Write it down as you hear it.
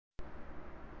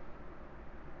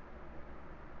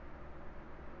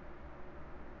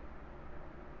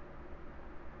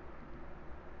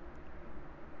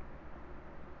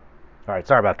All right,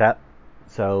 sorry about that.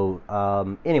 So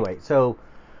anyway, so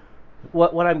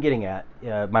what I'm getting at,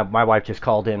 my wife just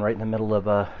called in right in the middle of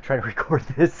trying to record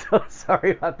this, so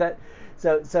sorry about that.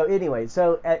 So anyway,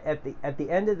 so at the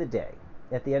end of the day,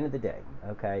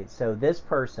 okay, so this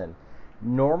person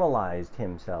normalized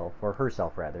himself or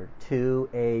herself rather to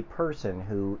a person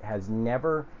who has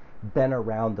never been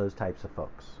around those types of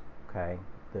folks. Okay,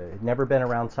 never been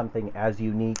around something as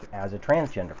unique as a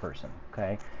transgender person.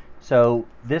 Okay, so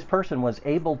this person was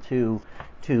able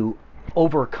to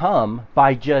overcome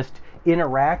by just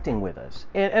interacting with us.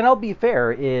 And I'll be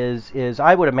fair, is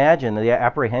I would imagine the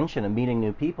apprehension of meeting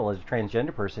new people as a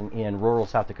transgender person in rural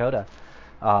South Dakota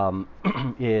um,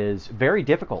 is very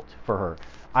difficult for her.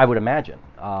 I would imagine.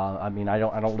 I mean, I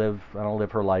don't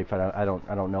live her life. I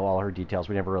don't know all her details.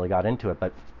 We never really got into it,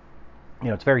 but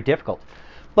it's very difficult.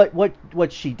 But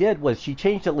what she did was she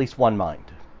changed at least one mind,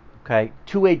 okay,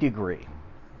 to a degree.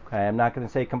 Okay, I'm not going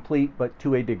to say complete, but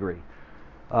to a degree.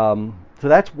 So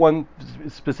that's one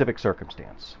specific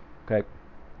circumstance. Okay.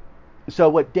 So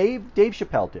what Dave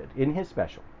Chappelle did in his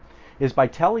special is by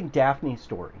telling Daphne's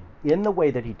story in the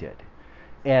way that he did,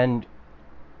 and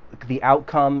the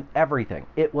outcome, everything,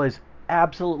 it was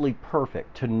absolutely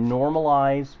perfect to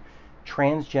normalize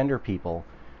transgender people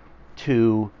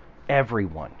to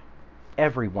everyone,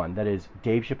 everyone that is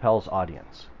Dave Chappelle's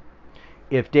audience.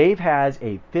 If Dave has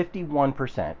a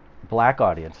 51% black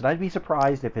audience, and I'd be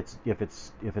surprised if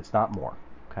it's not more,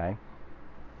 okay?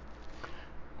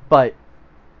 But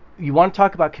you want to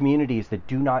talk about communities that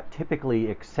do not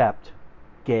typically accept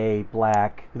gay,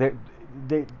 black. They,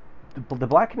 the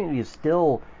black community is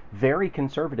still very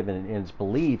conservative in its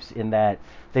beliefs, in that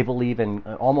they believe in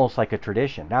almost like a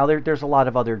tradition. Now there's a lot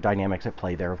of other dynamics at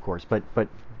play there, of course, but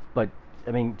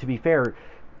I mean, to be fair,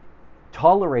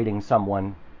 tolerating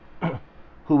someone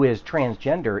who is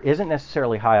transgender isn't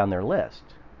necessarily high on their list.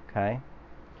 Okay,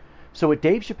 so what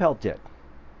Dave Chappelle did,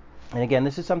 and again,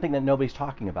 this is something that nobody's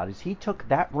talking about, is he took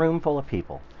that room full of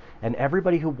people and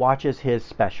everybody who watches his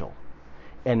special,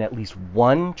 and at least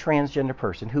one transgender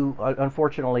person who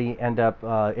unfortunately end up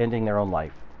ending their own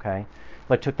life. Okay,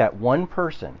 but took that one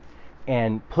person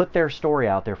and put their story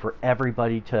out there for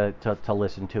everybody to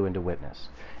listen to and to witness.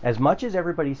 As much as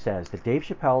everybody says that Dave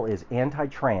Chappelle is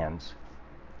anti-trans,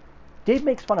 Dave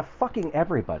makes fun of fucking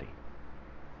everybody.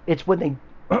 It's when they,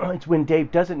 it's when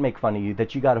Dave doesn't make fun of you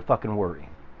that you got to fucking worry.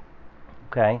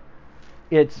 Okay,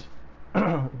 it's,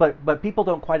 but people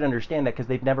don't quite understand that because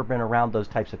they've never been around those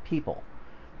types of people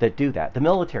that do that. The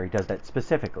military does that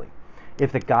specifically.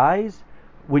 If the guys,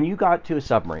 when you got to a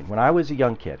submarine, when I was a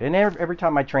young kid, and every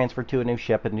time I transferred to a new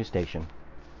ship, a new station,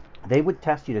 they would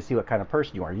test you to see what kind of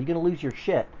person you are. Are you going to lose your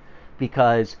shit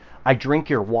because I drink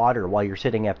your water while you're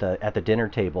sitting at the dinner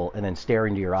table and then stare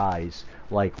into your eyes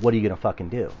like, what are you going to fucking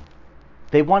do?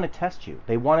 They want to test you.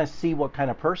 They want to see what kind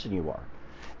of person you are.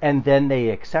 And then they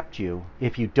accept you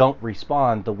if you don't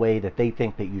respond the way that they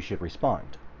think that you should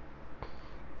respond.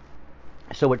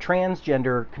 So what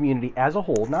transgender community as a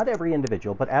whole, not every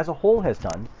individual, but as a whole has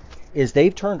done, is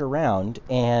they've turned around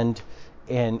and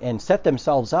set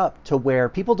themselves up to where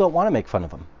people don't want to make fun of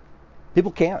them.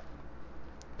 People can't.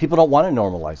 People don't want to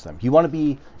normalize them. You want to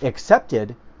be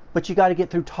accepted, but you got to get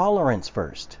through tolerance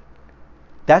first.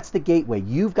 That's the gateway.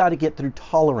 You've got to get through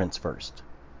tolerance first.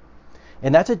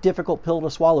 And that's a difficult pill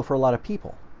to swallow for a lot of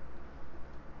people.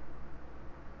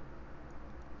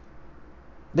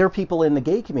 There are people in the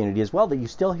gay community as well that you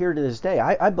still hear to this day.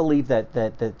 I believe that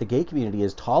the gay community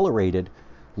is tolerated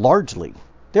largely.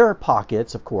 There are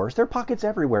pockets, of course. There are pockets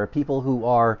everywhere. People who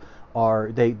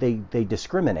they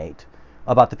discriminate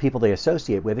about the people they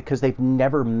associate with because they've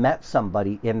never met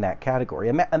somebody in that category.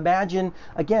 Imagine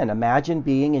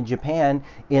being in Japan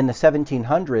in the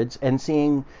 1700s and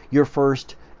seeing your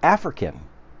first African.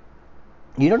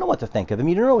 You don't know what to think of them.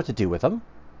 You don't know what to do with them.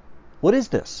 What is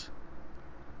this?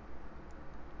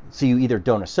 So you either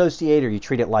don't associate or you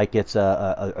treat it like it's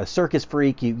a circus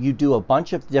freak. You do a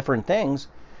bunch of different things.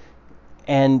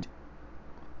 And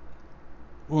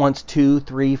once 2,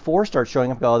 3, 4 start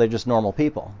showing up, they're just normal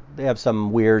people. They have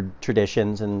some weird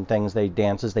traditions and things,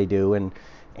 dances they do,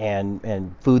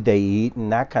 and food they eat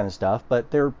and that kind of stuff. But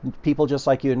they're people just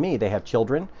like you and me. They have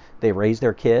children. They raise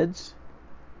their kids.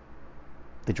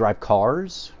 They drive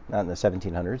cars. Not in the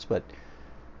 1700s, but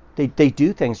they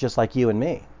do things just like you and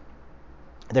me.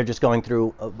 They're just going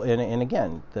through, and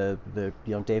again,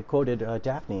 Dave quoted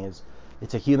Daphne,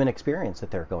 it's a human experience that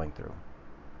they're going through.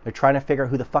 They're trying to figure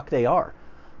out who the fuck they are.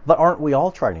 But aren't we all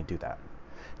trying to do that?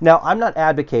 Now, I'm not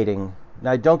advocating,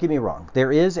 now don't get me wrong,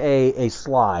 there is a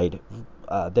slide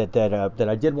that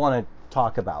I did want to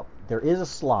talk about. There is a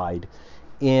slide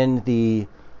in the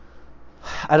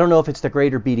I don't know if it's the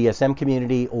greater BDSM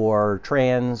community or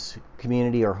trans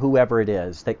community or whoever it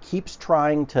is that keeps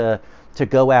trying to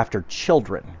go after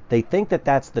children. They think that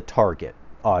that's the target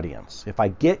audience. If I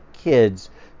get kids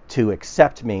to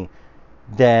accept me,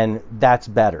 then that's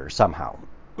better somehow.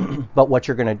 But what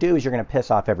you're going to do is you're going to piss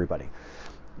off everybody.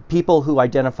 People who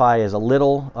identify as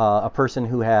a person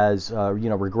who has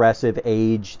regressive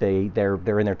age, they're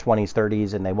in their 20s,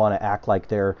 30s, and they want to act like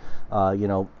they're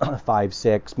 5,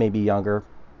 6, maybe younger.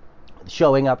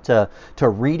 Showing up to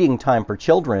reading time for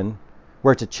children,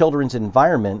 where it's a children's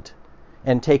environment,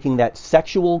 and taking that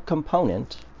sexual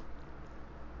component,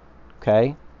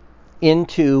 okay,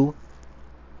 into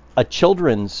a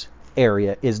children's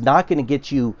area is not going to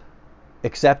get you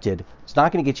accepted. It's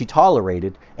not going to get you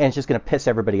tolerated, and it's just going to piss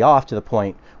everybody off to the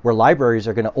point where libraries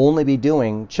are going to only be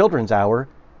doing children's hour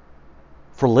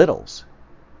for littles,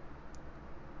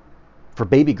 for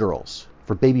baby girls,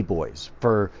 for baby boys,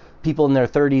 for people in their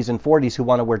 30s and 40s who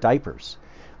want to wear diapers.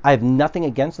 I have nothing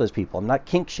against those people. I'm not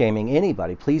kink shaming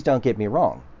anybody. Please don't get me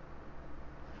wrong.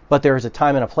 But there is a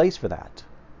time and a place for that.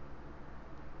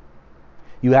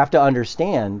 You have to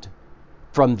understand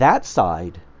from that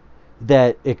side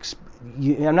that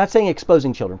I'm not saying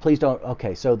exposing children. Please don't.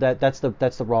 Okay, so that's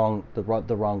the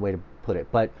wrong way to put it.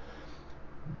 But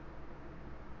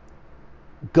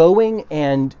going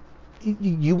and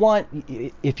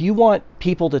if you want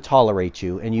people to tolerate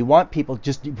you, and you want people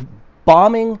just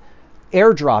bombing,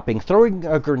 airdropping, throwing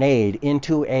a grenade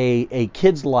into a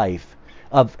kid's life,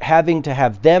 of having to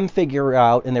have them figure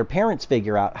out and their parents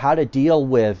figure out how to deal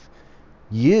with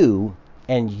you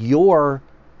and your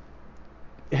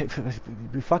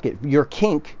fuck it, your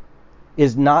kink,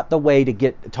 is not the way to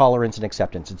get tolerance and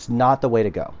acceptance. It's not the way to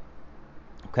go.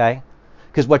 Okay?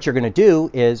 Because what you're going to do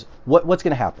is, what's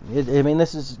going to happen? I mean,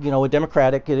 this is, a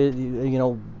democratic,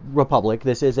 republic.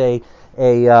 This is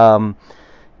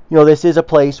this is a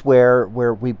place where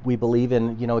we believe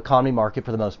in, economy market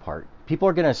for the most part. People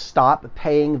are going to stop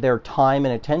paying their time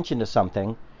and attention to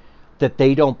something that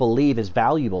they don't believe is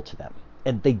valuable to them.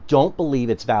 And they don't believe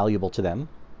it's valuable to them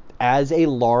as a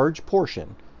large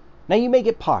portion. Now, you may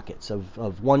get pockets of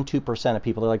 1-2% of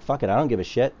people that are like, fuck it, I don't give a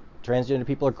shit. Transgender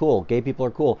people are cool. Gay people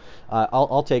are cool.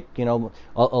 I'll take, a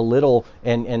little,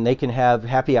 and they can have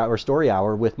happy hour, story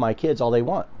hour with my kids all they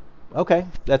want. Okay,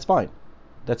 that's fine.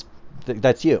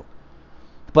 That's you.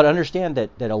 But understand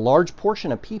that a large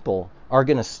portion of people are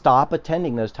going to stop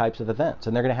attending those types of events,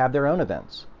 and they're going to have their own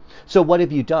events. So what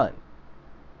have you done?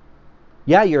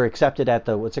 Yeah, you're accepted at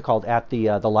the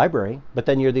library, but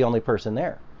then you're the only person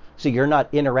there. So you're not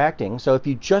interacting. So if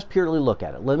you just purely look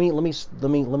at it, let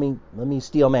me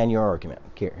steel man your argument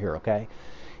here, okay?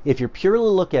 If you're purely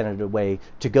looking at it a way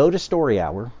to go to story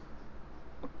hour,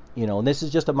 and this is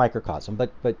just a microcosm,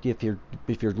 but if you're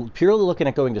purely looking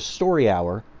at going to story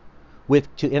hour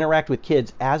to interact with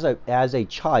kids as a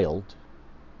child,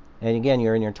 and again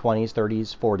you're in your 20s,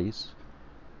 30s, 40s,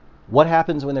 what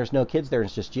happens when there's no kids there and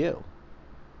it's just you?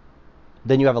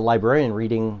 Then you have a librarian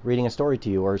reading a story to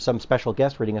you, or some special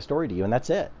guest reading a story to you, and that's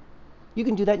it. You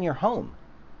can do that in your home.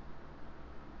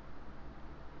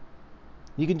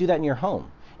 You can do that in your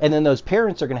home. And then those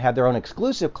parents are going to have their own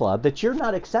exclusive club that you're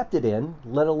not accepted in,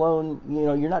 let alone,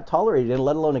 you're not tolerated in,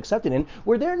 let alone accepted in,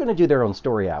 where they're going to do their own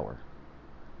story hour.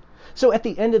 So at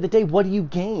the end of the day, what do you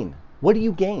gain? What do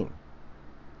you gain?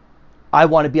 I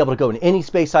want to be able to go in any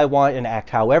space I want and act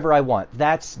however I want.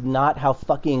 That's not how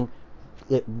fucking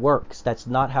it works. That's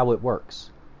not how it works.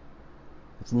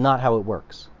 It's not how it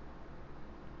works.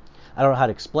 I don't know how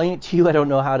to explain it to you. I don't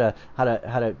know how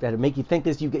to make you think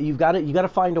this. You've got to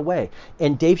find a way.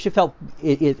 And Dave Chappelle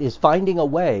is finding a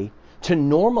way to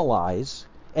normalize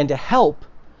and to help,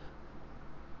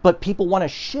 but people want to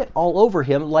shit all over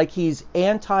him like he's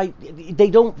anti. They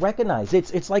don't recognize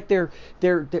it's like they're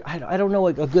I don't know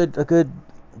a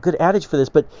good adage for this,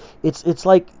 but it's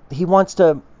like he wants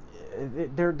to.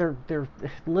 They're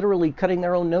literally cutting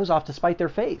their own nose off to spite their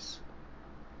face.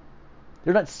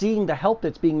 They're not seeing the help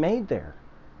that's being made there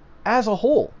as a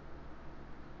whole.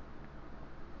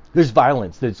 There's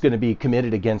violence that's going to be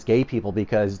committed against gay people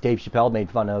because Dave Chappelle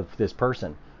made fun of this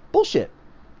person. Bullshit.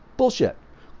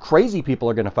 Crazy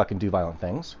people are going to fucking do violent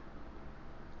things.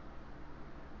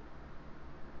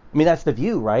 I mean, that's the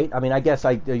view, right? I mean, I guess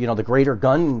the greater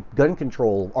gun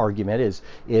control argument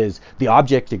is the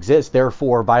object exists,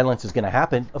 therefore violence is going to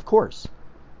happen. Of course.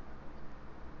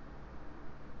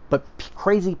 But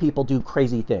crazy people do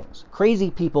crazy things. Crazy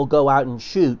people go out and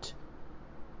shoot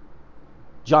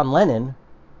John Lennon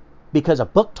because a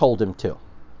book told him to.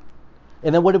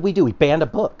 And then what did we do? We banned a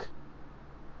book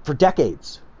for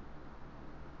decades.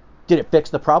 Did it fix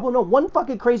the problem? No, one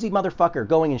fucking crazy motherfucker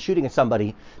going and shooting at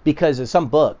somebody because of some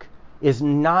book is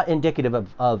not indicative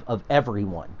of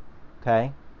everyone.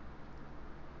 Okay?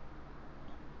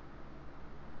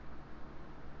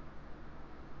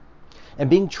 And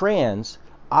being trans,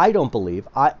 I don't believe,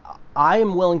 I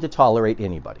am willing to tolerate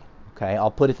anybody. Okay, I'll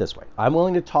put it this way. I'm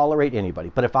willing to tolerate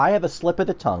anybody. But if I have a slip of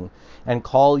the tongue and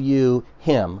call you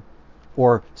him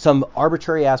or some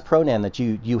arbitrary ass pronoun that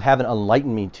you haven't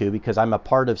enlightened me to because I'm a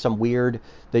part of some weird,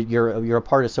 that you're a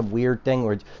part of some weird thing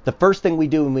where the first thing we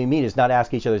do when we meet is not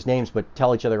ask each other's names but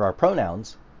tell each other our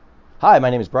pronouns. Hi, my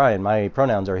name is Brian. My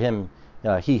pronouns are him,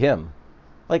 he, him.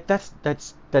 Like that's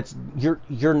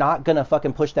you're not gonna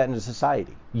fucking push that into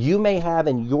society. You may have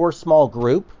in your small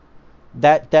group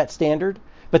that standard,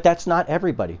 but that's not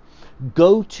everybody.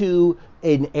 Go to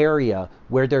an area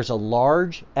where there's a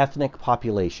large ethnic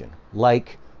population, well,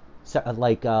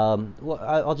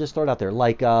 I'll just throw it out there,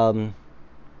 go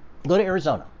to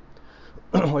Arizona,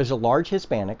 where there's a large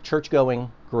Hispanic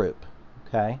church-going group,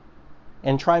 okay,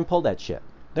 and try and pull that shit.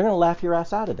 They're gonna laugh your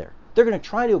ass out of there. They're going to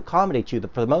try to accommodate you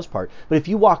for the most part. But if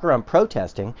you walk around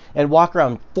protesting and walk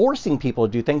around forcing people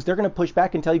to do things, they're going to push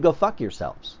back and tell you go fuck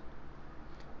yourselves.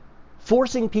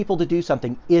 Forcing people to do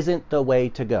something isn't the way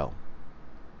to go.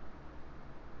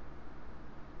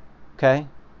 Okay?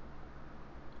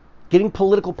 Getting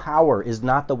political power is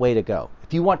not the way to go.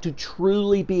 If you want to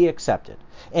truly be accepted.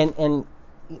 And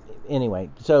anyway,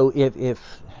 so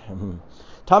if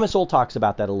Thomas Sowell talks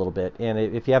about that a little bit, and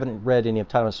if you haven't read any of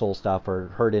Thomas Sowell's stuff or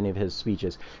heard any of his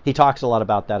speeches, he talks a lot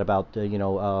about that, about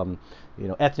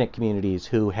ethnic communities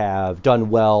who have done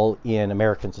well in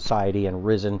American society and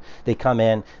risen. They come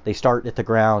in, they start at the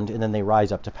ground, and then they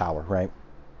rise up to power, right?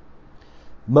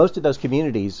 Most of those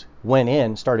communities went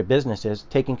in, started businesses,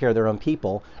 taking care of their own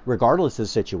people, regardless of the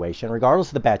situation, regardless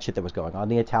of the bad shit that was going on.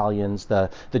 The Italians, the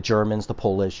Germans, the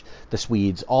Polish, the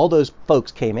Swedes, all those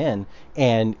folks came in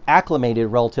and acclimated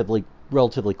relatively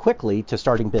quickly to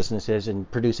starting businesses and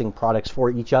producing products for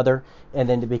each other, and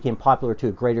then it became popular to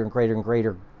a greater and greater and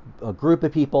greater group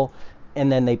of people,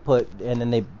 and then they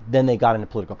got into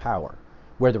political power.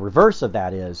 Where the reverse of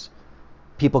that is,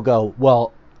 people go,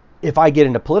 well, if I get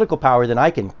into political power, then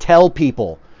I can tell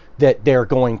people that they're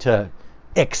going to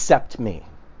accept me.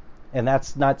 And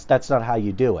that's not how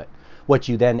you do it. What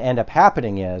you then end up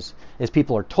happening is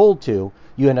people are told to,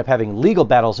 you end up having legal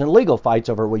battles and legal fights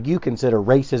over what you consider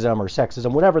racism or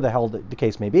sexism, whatever the hell the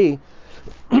case may be,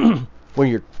 where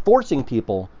you're forcing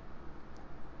people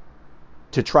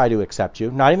to try to accept you,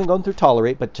 not even going through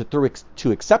tolerate, but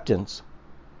to acceptance.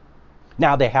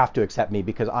 Now they have to accept me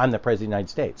because I'm the President of the United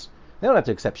States. They don't have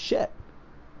to accept shit.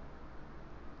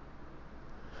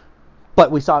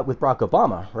 But we saw it with Barack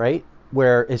Obama, right?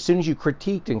 Where as soon as you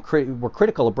critiqued and were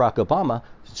critical of Barack Obama,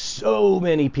 so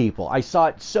many people, I saw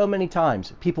it so many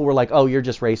times, people were like, oh, you're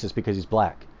just racist because he's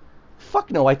black. Fuck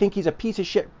no, I think he's a piece of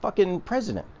shit fucking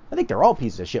president. I think they're all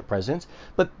pieces of shit presidents,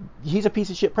 but he's a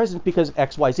piece of shit president because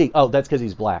X, Y, Z. Oh, that's because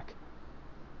he's black.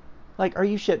 Like, are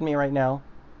you shitting me right now?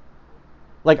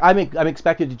 Like, I'm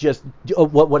expected to just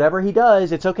whatever he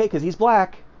does, it's okay because he's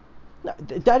black.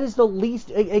 That is the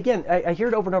least. Again, I hear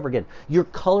it over and over again. Your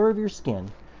color of your skin,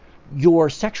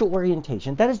 your sexual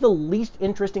orientation, that is the least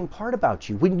interesting part about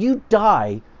you. When you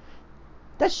die,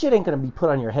 that shit ain't gonna be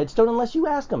put on your headstone unless you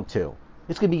ask them to.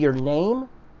 It's gonna be your name,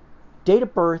 date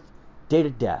of birth, date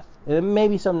of death, and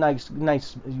maybe some nice,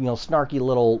 snarky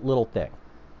little thing.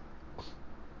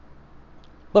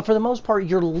 But for the most part,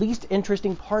 your least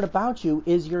interesting part about you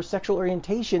is your sexual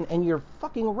orientation and your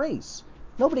fucking race.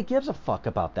 Nobody gives a fuck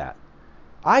about that.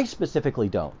 I specifically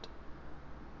don't.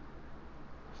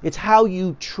 It's how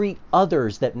you treat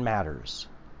others that matters.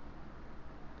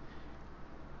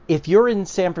 If you're in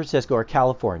San Francisco or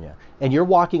California and you're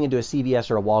walking into a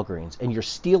CVS or a Walgreens and you're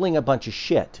stealing a bunch of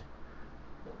shit,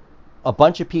 a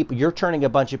bunch of people, you're turning a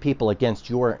bunch of people against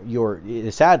your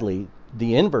sadly,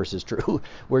 the inverse is true,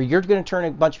 where you're going to turn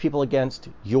a bunch of people against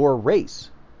your race,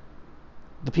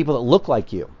 the people that look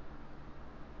like you.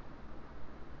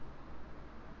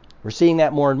 We're seeing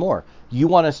that more and more. You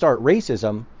want to start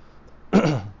racism,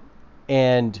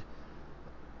 and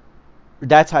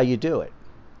that's how you do it.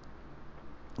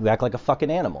 You act like a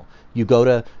fucking animal. You go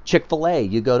to Chick-fil-A,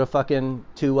 you go to fucking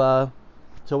to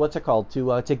what's it called, to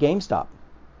GameStop,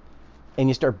 and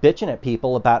you start bitching at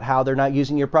people about how they're not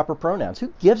using your proper pronouns.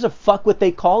 Who gives a fuck what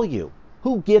they call you?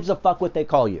 Who gives a fuck what they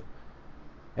call you?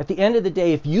 At the end of the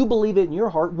day, if you believe it in your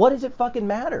heart, what does it fucking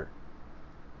matter?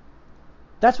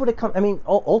 That's what it comes. I mean,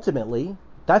 ultimately,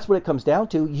 that's what it comes down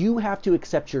to. You have to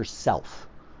accept yourself.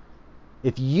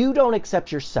 If you don't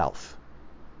accept yourself,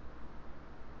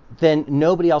 then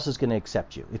nobody else is going to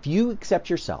accept you. If you accept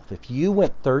yourself, if you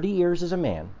went 30 years as a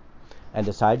man and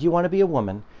decide you want to be a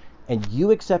woman, and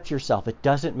you accept yourself, it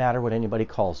doesn't matter what anybody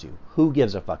calls you. Who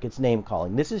gives a fuck? It's name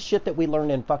calling. This is shit that we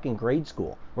learned in fucking grade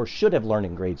school, or should have learned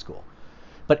in grade school.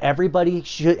 But everybody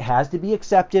has to be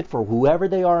accepted for whoever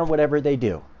they are and whatever they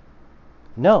do.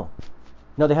 No,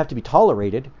 they have to be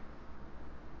tolerated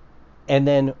and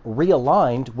then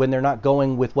realigned when they're not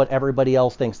going with what everybody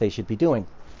else thinks they should be doing,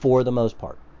 for the most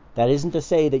part. That isn't to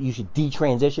say that you should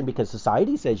detransition because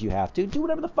society says you have to. Do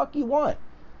whatever the fuck you want.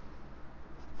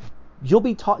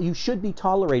 You should be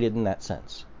tolerated in that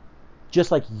sense, just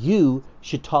like you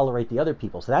should tolerate the other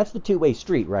people. So that's the two-way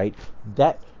street, right?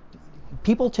 That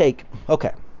people take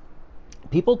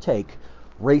racism,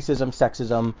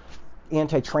 sexism,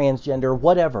 anti-transgender,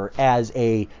 whatever, as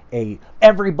a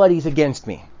everybody's against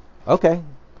me. Okay,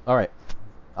 all right.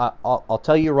 I'll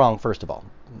tell you you're wrong. First of all,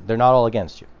 they're not all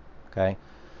against you. Okay.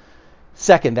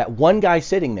 Second, that one guy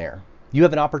sitting there, you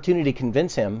have an opportunity to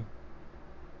convince him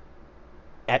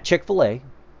at Chick-fil-A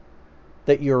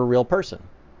that you're a real person.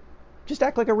 Just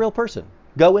act like a real person.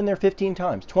 Go in there 15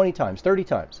 times, 20 times, 30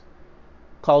 times.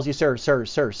 Calls you sir, sir,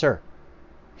 sir, sir.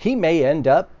 He may end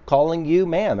up calling you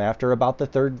ma'am after about the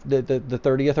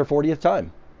 30th or 40th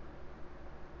time.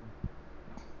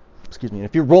 Excuse me. And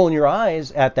if you're rolling your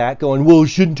eyes at that going, well, it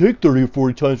shouldn't take 30 or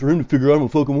 40 times for him to figure out I'm a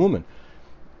fucking woman,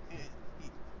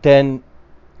 then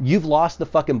you've lost the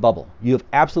fucking bubble. You have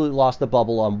absolutely lost the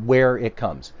bubble on where it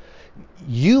comes.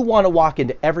 You want to walk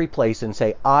into every place and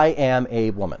say, I am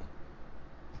a woman.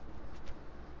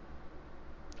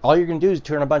 All you're going to do is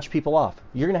turn a bunch of people off.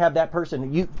 You're going to have that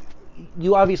person,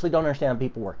 you obviously don't understand how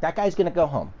people work. That guy's going to go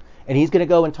home and he's going to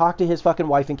go and talk to his fucking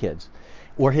wife and kids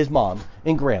or his mom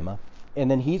and grandma, and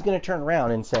then he's going to turn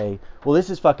around and say, well, this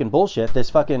is fucking bullshit.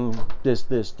 This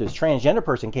transgender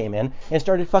person came in and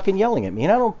started fucking yelling at me,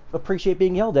 and I don't appreciate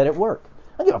being yelled at work.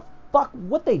 I don't give a fuck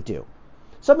what they do.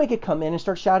 Somebody could come in and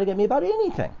start shouting at me about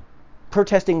anything,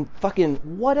 protesting fucking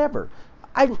whatever.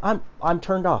 I'm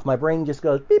turned off. My brain just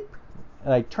goes beep,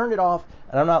 and I turn it off,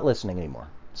 and I'm not listening anymore.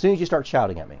 As soon as you start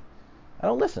shouting at me, I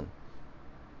don't listen.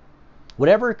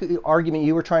 Whatever argument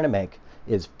you were trying to make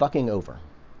is fucking over.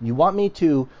 You want me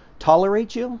to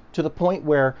tolerate you to the point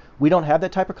where we don't have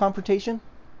that type of confrontation?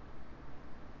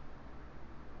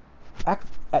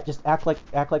 Just act like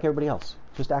everybody else.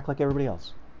 Just act like everybody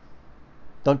else.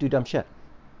 Don't do dumb shit.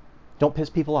 Don't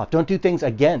piss people off. Don't do things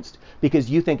against because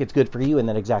you think it's good for you in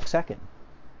that exact second.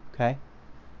 Okay?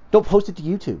 Don't post it to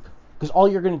YouTube because all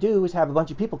you're going to do is have a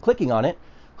bunch of people clicking on it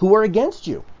who are against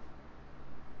you.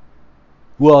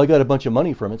 Well, I got a bunch of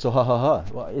money from it, so ha ha ha.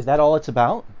 Well, is that all it's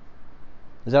about?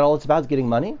 Is that all it's about, is getting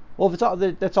money? Well, if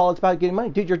that's all it's about, getting money,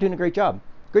 dude, you're doing a great job.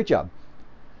 Great job.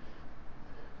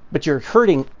 But you're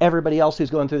hurting everybody else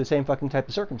who's going through the same fucking type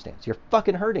of circumstance. You're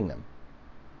fucking hurting them.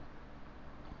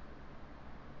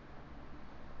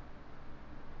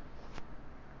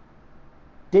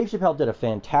 Dave Chappelle did a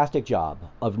fantastic job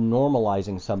of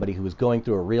normalizing somebody who was going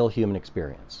through a real human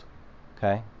experience.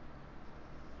 Okay?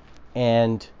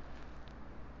 And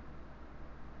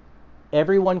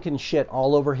everyone can shit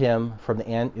all over him from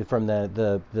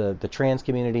the trans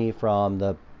community, from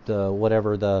the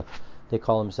whatever they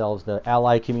call themselves, the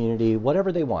ally community,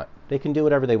 whatever they want. They can do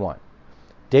whatever they want.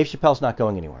 Dave Chappelle's not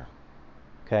going anywhere.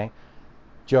 Okay?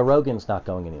 Joe Rogan's not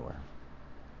going anywhere.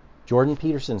 Jordan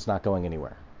Peterson's not going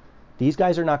anywhere. These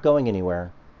guys are not going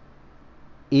anywhere,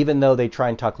 even though they try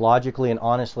and talk logically and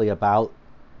honestly about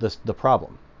the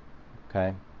problem.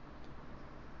 Okay?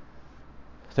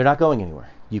 They're not going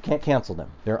anywhere. You can't cancel them.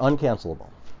 They're uncancelable.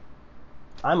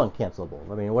 I'm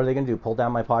uncancelable. I mean, what are they going to do? Pull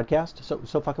down my podcast?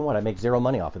 So fucking what? I make zero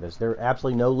money off of this. There are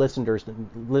absolutely no listeners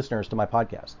to my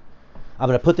podcast. I'm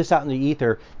going to put this out in the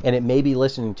ether, and it may be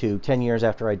listened to 10 years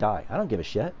after I die. I don't give a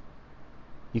shit.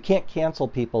 You can't cancel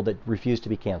people that refuse to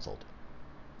be canceled.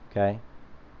 Okay?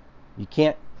 You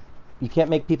can't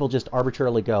make people just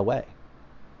arbitrarily go away.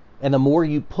 And the more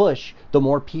you push, the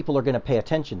more people are going to pay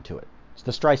attention to it. It's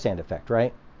the Streisand effect,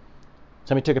 right?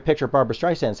 Somebody took a picture of Barbara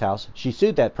Streisand's house. She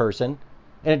sued that person,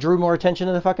 and it drew more attention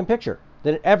to the fucking picture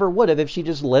than it ever would have if she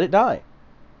just let it die.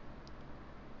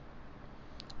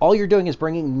 All you're doing is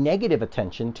bringing negative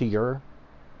attention to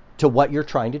what you're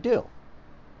trying to do.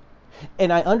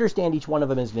 And I understand each one of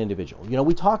them as an individual. You know,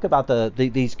 we talk about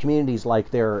these communities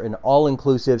like they're an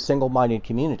all-inclusive, single-minded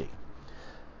community.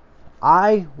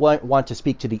 I want to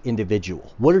speak to the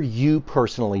individual. What are you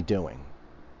personally doing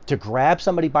to grab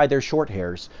somebody by their short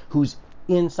hairs who's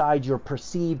inside your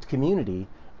perceived community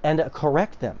and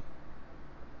correct them?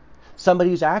 Somebody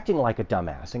who's acting like a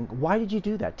dumbass. And why did you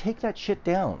do that? Take that shit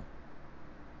down.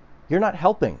 You're not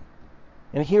helping.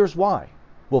 And here's why.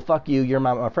 well, fuck you, you're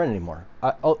not my friend anymore.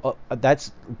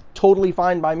 That's totally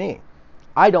fine by me.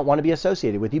 I don't want to be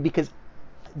associated with you because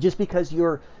just because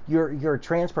you're a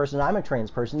trans person and I'm a trans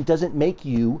person doesn't make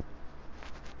you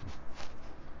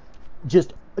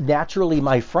just naturally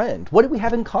my friend. What do we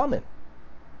have in common?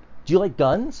 Do you like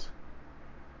guns?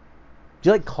 Do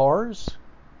you like cars?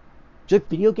 Do you like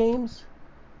video games?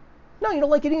 No, you don't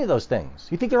like any of those things.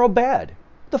 You think they're all bad.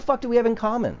 What the fuck do we have in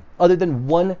common? Other than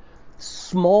one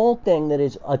small thing that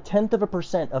is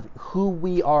 0.1% of who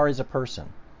we are as a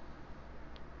person.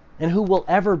 And who we'll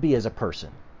ever be as a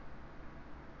person.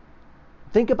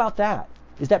 Think about that.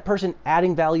 Is that person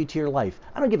adding value to your life?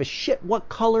 I don't give a shit what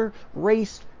color,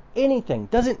 race, anything.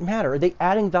 Doesn't matter. Are they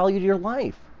adding value to your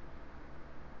life?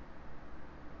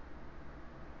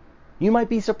 You might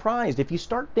be surprised if you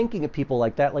start thinking of people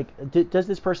like that. Like, does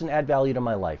this person add value to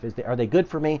my life? Are they good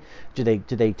for me? Do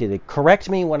they correct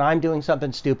me when I'm doing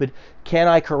something stupid? Can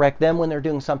I correct them when they're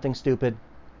doing something stupid?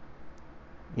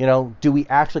 You know, do we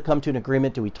actually come to an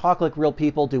agreement? Do we talk like real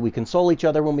people? Do we console each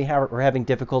other when we're having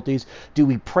difficulties? Do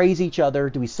we praise each other?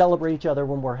 Do we celebrate each other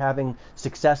when we're having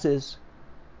successes?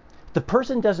 If the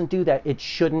person doesn't do that, it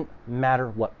shouldn't matter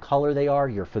what color they are,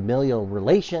 your familial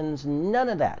relations, none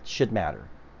of that should matter.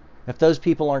 If those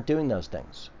people aren't doing those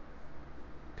things.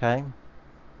 Okay?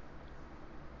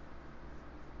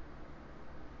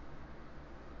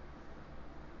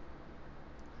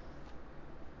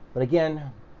 But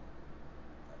again,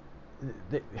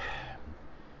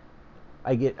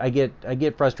 I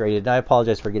get frustrated, and I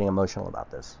apologize for getting emotional about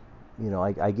this. You know,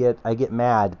 I get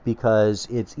mad because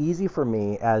it's easy for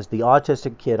me as the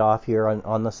autistic kid off here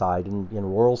on the side in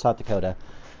rural South Dakota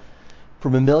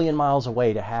from a million miles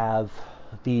away to have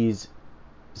these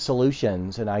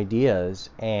solutions and ideas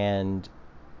and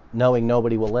knowing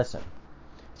nobody will listen.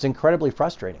 It's incredibly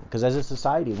frustrating because as a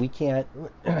society we can't,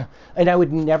 and I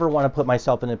would never want to put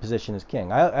myself in a position as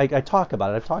king. I talk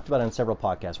about it. I've talked about it on several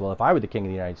podcasts. Well, if I were the king of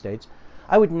the United States,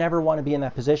 I would never want to be in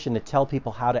that position to tell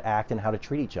people how to act and how to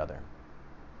treat each other.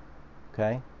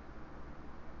 Okay?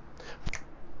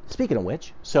 Speaking of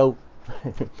which, so,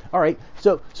 all right,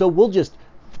 so we'll just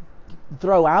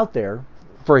throw out there,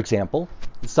 for example,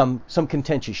 some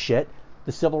contentious shit,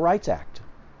 the Civil Rights Act.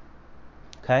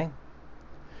 Okay?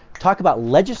 Talk about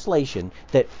legislation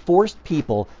that forced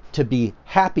people to be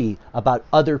happy about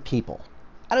other people.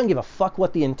 I don't give a fuck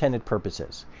what the intended purpose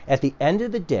is. At the end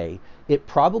of the day, it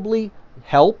probably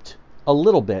helped a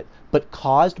little bit, but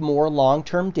caused more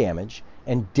long-term damage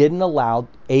and didn't allow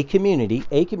a community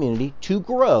to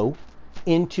grow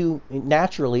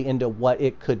naturally into what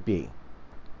it could be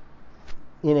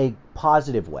in a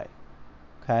positive way.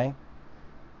 Okay?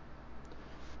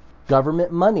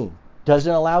 Government money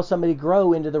doesn't allow somebody to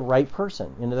grow into the right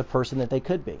person, into the person that they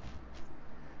could be.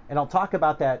 And I'll talk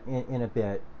about that in a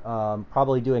bit,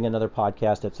 probably doing another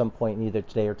podcast at some point, either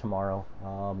today or tomorrow,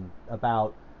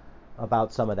 about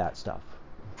some of that stuff.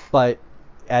 But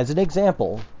as an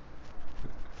example,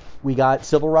 we got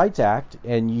Civil Rights Act,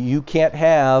 and you can't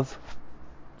have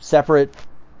separate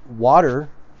water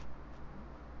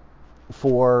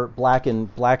for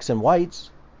blacks and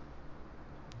whites.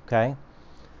 Okay?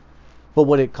 But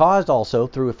what it caused also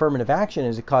through affirmative action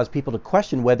is it caused people to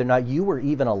question whether or not you were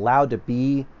even allowed to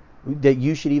be, that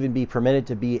you should even be permitted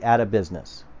to be at a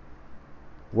business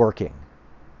working.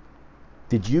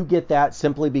 Did you get that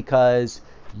simply because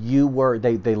they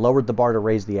lowered the bar to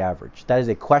raise the average? That is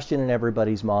a question in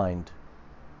everybody's mind.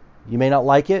 You may not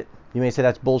like it. You may say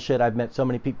that's bullshit. I've met so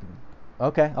many people.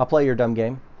 Okay, I'll play your dumb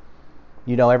game.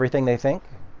 You know everything they think?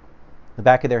 The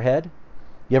back of their head?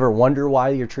 You ever wonder why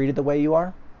you're treated the way you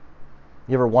are?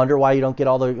 You ever wonder why you don't get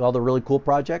all the really cool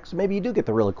projects? Maybe you do get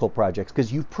the really cool projects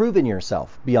because you've proven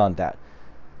yourself beyond that.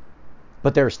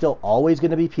 But there are still always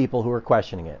going to be people who are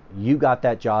questioning it. You got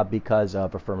that job because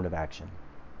of affirmative action.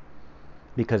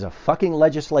 Because of fucking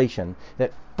legislation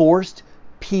that forced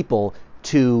people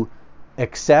to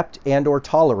accept and or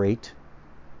tolerate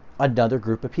another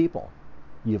group of people.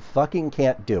 You fucking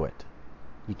can't do it.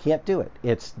 You can't do it.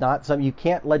 It's not something, you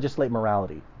can't legislate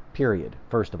morality, period,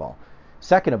 first of all.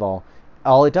 Second of all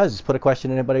it does is put a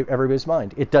question in everybody's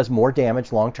mind. It does more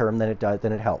damage long term than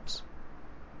it helps.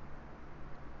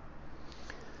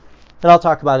 And I'll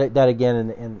talk about that again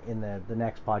in the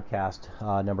next podcast,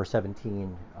 number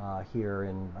 17, here,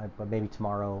 and maybe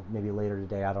tomorrow, maybe later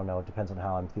today. I don't know. It depends on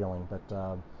how I'm feeling. But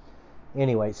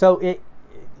anyway, so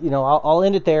I'll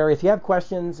end it there. If you have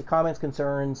questions, comments,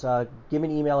 concerns, give me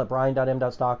an email at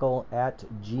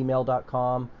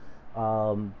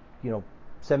brian.m.stockel@gmail.com.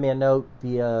 Send me a note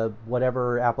via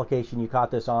whatever application you caught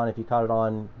this on. If you caught it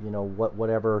on,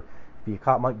 whatever. If you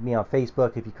caught me on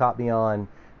Facebook, if you caught me on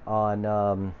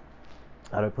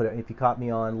how do I put it? If you caught me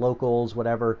on locals,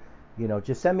 whatever,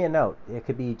 just send me a note. It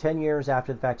could be 10 years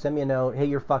after the fact. Send me a note. Hey,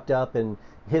 you're fucked up, and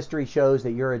history shows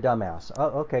that you're a dumbass.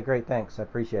 Oh, okay, great, thanks. I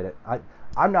appreciate it.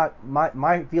 I'm not.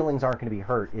 My feelings aren't going to be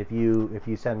hurt if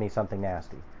you send me something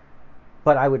nasty.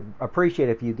 But I would appreciate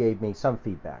if you gave me some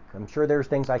feedback. I'm sure there's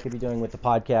things I could be doing with the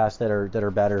podcast that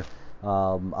are better.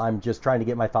 I'm just trying to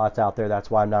get my thoughts out there. That's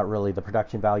why I'm not really the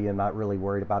production value. I'm not really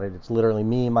worried about it. It's literally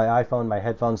me, my iPhone, my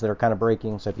headphones that are kind of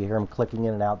breaking. So if you hear them clicking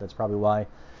in and out, that's probably why.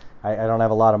 I don't have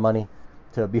a lot of money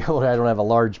to be able to. I don't have a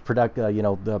large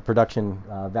the production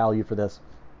value for this.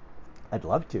 I'd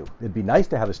love to. It'd be nice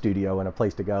to have a studio and a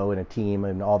place to go and a team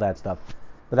and all that stuff.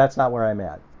 But that's not where I'm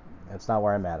at. That's not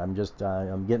where I'm at. I'm just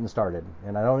I'm getting started,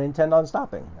 and I don't intend on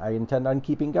stopping. I intend on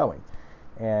keeping going.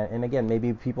 And again,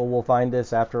 maybe people will find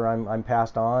this after I'm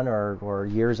passed on, or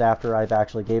years after I've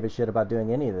actually gave a shit about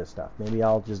doing any of this stuff. Maybe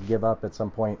I'll just give up at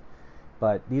some point.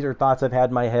 But these are thoughts I've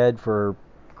had in my head for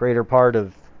greater part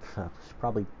of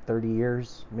probably 30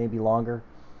 years, maybe longer.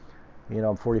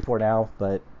 I'm 44 now,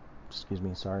 but excuse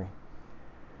me, sorry.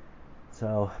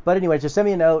 So, but anyway, just send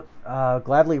me a note.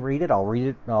 Gladly read it. I'll read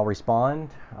it and I'll respond.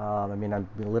 I'm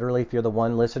literally, if you're the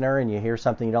one listener and you hear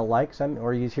something you don't like,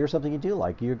 or you hear something you do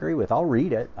like, you agree with, I'll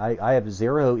read it. I have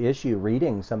zero issue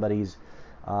reading somebody's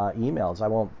emails. I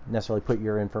won't necessarily put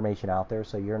your information out there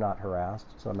so you're not harassed,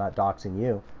 so I'm not doxing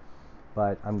you.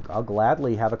 But I'll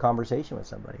gladly have a conversation with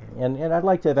somebody, and I'd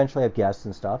like to eventually have guests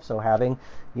and stuff. So having,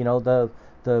 Joe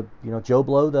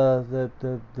Blow,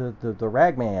 the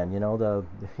rag man,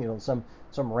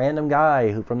 some random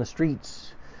guy who from the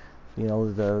streets,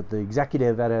 the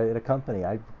executive at a company.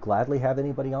 I'd gladly have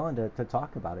anybody on to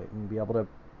talk about it and be able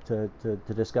to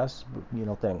discuss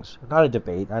things. Not a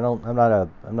debate. I'm not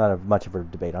a much of a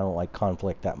debate. I don't like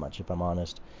conflict that much, if I'm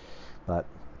honest. But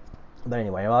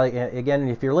anyway, well, again,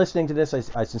 if you're listening to this,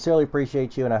 I sincerely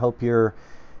appreciate you, and I hope you're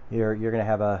going to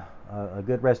have a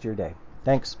good rest of your day.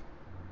 Thanks.